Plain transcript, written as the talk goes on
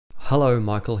Hello,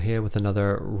 Michael here with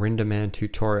another Renderman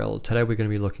tutorial. Today we're going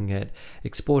to be looking at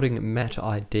exporting Matte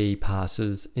ID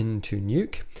passes into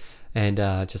Nuke and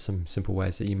just some simple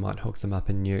ways that you might hook them up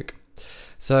in Nuke.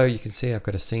 So you can see I've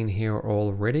got a scene here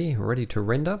already ready to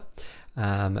render,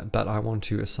 but I want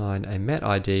to assign a Matte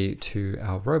ID to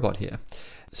our robot here.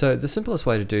 So the simplest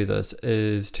way to do this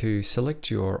is to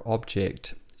select your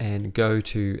object and go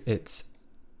to its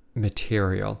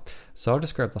material. So I'll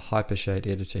just grab the Hypershade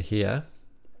Editor here,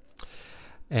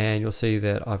 and you'll see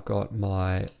that I've got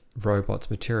my robot's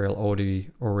material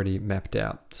already mapped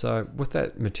out. So with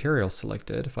that material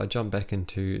selected, if I jump back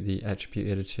into the attribute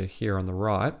editor here on the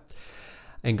right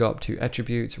and go up to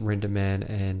attributes, Renderman,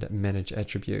 and manage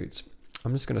attributes,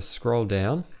 I'm just going to scroll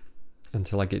down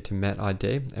until I get to Matte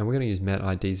ID, and we're going to use Matte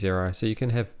ID 0. So you can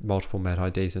have multiple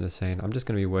Matte IDs in a scene. I'm just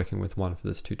going to be working with one for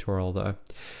this tutorial though.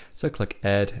 So click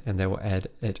add, and they will add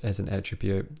it as an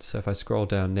attribute. So if I scroll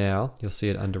down now, you'll see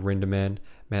it under Renderman,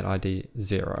 Matte ID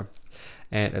 0,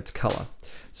 and it's color.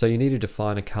 So you need to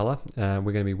define a color. We're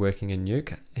going to be working in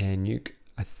Nuke, and Nuke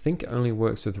I think only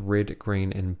works with red,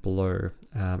 green, and blue,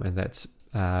 and that's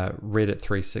red at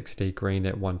 360, green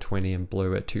at 120, and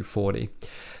blue at 240.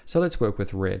 So let's work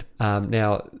with red.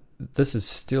 Now this is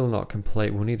still not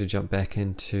complete. We'll need to jump back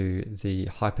into the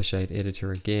Hypershade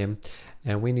Editor again,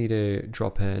 and we need to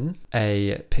drop in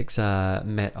a Pixar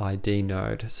Matte ID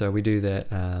node. So we do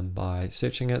that by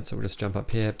searching it. So we'll just jump up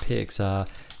here, Pixar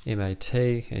MAT,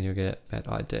 and you'll get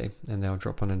Matte ID, and they'll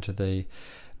drop on into the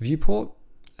viewport.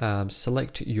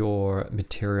 Select your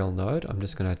material node. I'm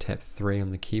just going to tap 3 on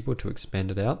the keyboard to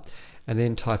expand it out, and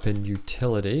then type in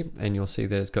utility, and you'll see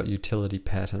that it's got utility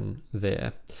pattern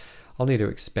there. I'll need to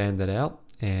expand that out,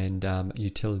 and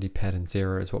utility pattern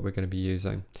 0 is what we're going to be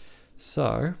using.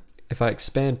 So if I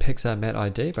expand Pixar Matte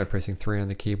ID by pressing 3 on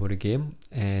the keyboard again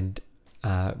and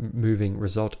moving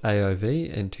result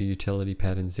AOV into utility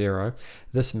pattern 0,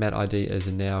 this Matte ID is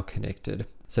now connected.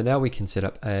 So now we can set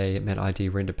up a Matte ID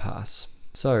render pass.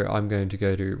 So I'm going to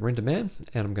go to Renderman,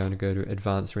 and I'm going to go to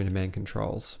Advanced Renderman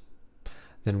Controls.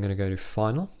 Then I'm going to go to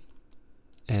Final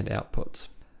and Outputs.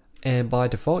 And by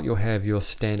default, you'll have your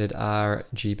standard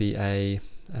RGBA.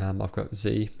 I've got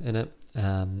Z in it.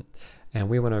 And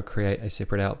we want to create a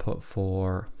separate output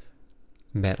for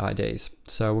Matte IDs.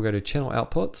 So we'll go to Channel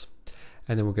Outputs,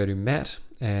 and then we'll go to Matte,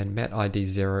 and Matte ID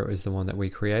 0 is the one that we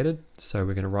created. So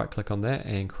we're going to right click on that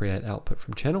and create output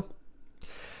from channel.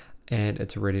 And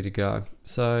it's ready to go.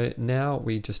 So now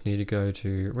we just need to go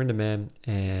to Renderman,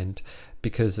 and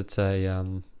because it's a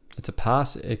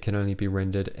pass, it can only be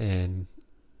rendered in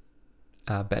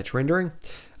batch rendering.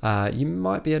 You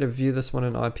might be able to view this one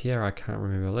in IPR. I can't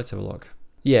remember. Let's have a look.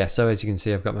 Yeah, so as you can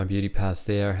see, I've got my beauty pass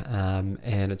there,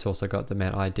 and it's also got the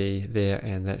Matte ID there,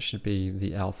 and that should be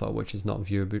the alpha, which is not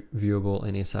viewable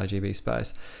in sRGB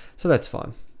space. So that's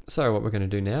fine. So what we're going to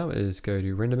do now is go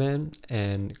to Renderman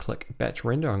and click Batch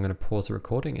Render. I'm going to pause the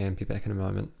recording and be back in a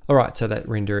moment. Alright, so that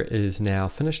render is now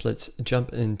finished. Let's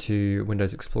jump into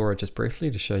Windows Explorer just briefly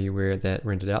to show you where that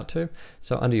rendered out to.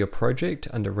 So under your project,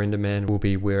 under Renderman will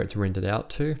be where it's rendered out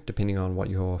to, depending on what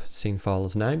your scene file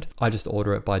is named. I just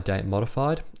order it by date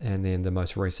modified, and then the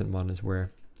most recent one is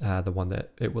where the one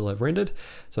that it will have rendered.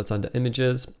 So it's under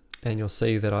Images, and you'll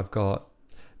see that I've got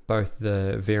both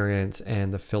the variants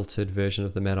and the filtered version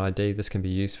of the Matte ID. This can be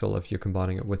useful if you're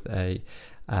combining it with a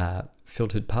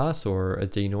filtered pass or a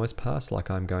denoise pass like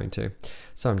I'm going to.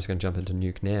 So I'm just going to jump into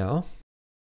Nuke now,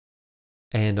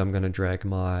 and I'm going to drag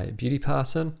my beauty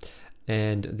pass in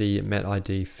and the Matte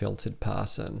ID filtered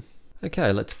pass in.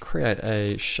 Okay, let's create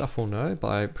a shuffle node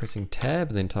by pressing tab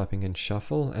and then typing in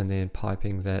shuffle and then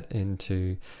piping that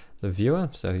into the viewer.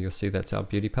 So you'll see that's our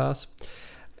beauty pass.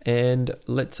 And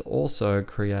let's also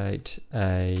create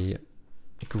a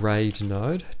grade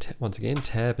node. Once again,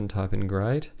 tab and type in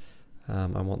grade. I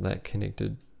want that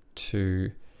connected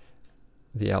to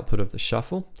the output of the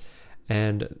shuffle.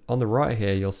 And on the right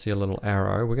here, you'll see a little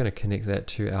arrow. We're going to connect that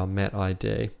to our Matte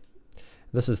ID.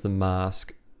 This is the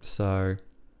mask. So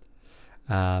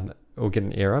we'll get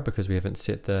an error because we haven't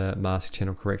set the mask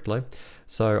channel correctly.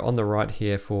 So on the right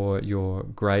here for your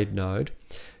grade node,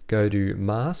 go to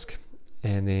mask,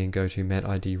 and then go to Matte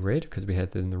ID red because we had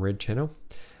that in the red channel,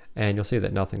 and you'll see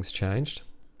that nothing's changed.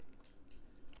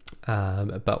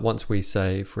 But once we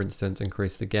say, for instance,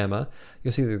 increase the gamma,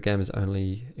 you'll see that the gamma is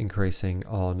only increasing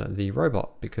on the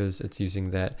robot because it's using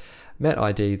that Matte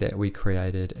ID that we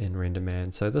created in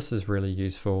Renderman. So this is really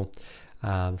useful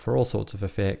for all sorts of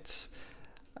effects.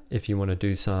 If you want to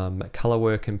do some color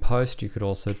work in post, you could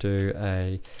also do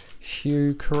a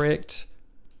hue correct.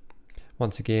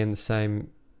 Once again, the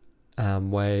same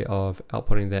way of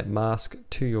outputting that mask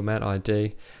to your Matte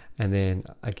ID, and then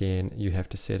again you have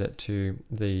to set it to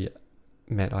the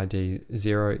MatteID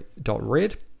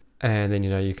 0.red, and then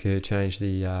you could change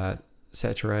the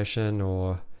saturation,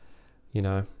 or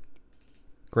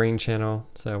green channel,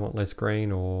 so I want less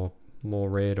green or more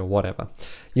red or whatever.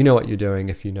 You know what you're doing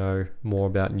if you know more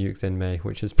about Nuke than me,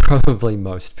 which is probably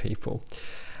most people.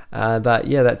 But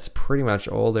yeah, that's pretty much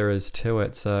all there is to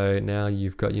it. So now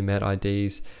you've got your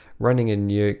MatteIDs running in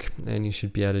Nuke, and you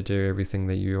should be able to do everything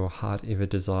that your heart ever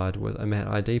desired with a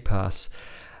MatteID pass.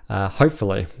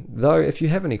 Hopefully. Though, if you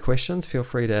have any questions, feel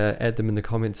free to add them in the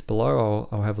comments below.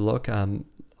 I'll have a look.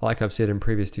 Like I've said in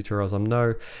previous tutorials, I'm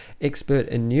no expert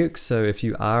in Nuke, so if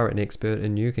you are an expert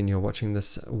in Nuke and you're watching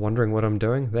this wondering what I'm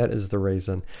doing, that is the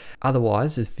reason.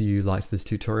 Otherwise, if you liked this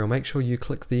tutorial, make sure you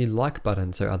click the like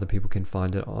button so other people can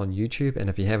find it on YouTube, and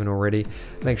if you haven't already,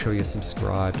 make sure you're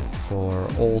subscribed for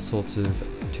all sorts of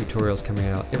tutorials coming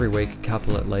out every week, a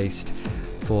couple at least,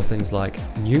 for things like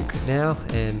Nuke now,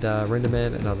 and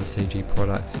Renderman and other CG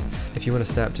products. If you want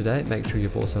to stay up to date, make sure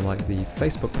you've also liked the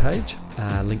Facebook page,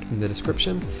 link in the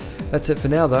description. That's it for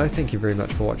now though, thank you very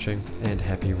much for watching, and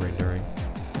happy rendering.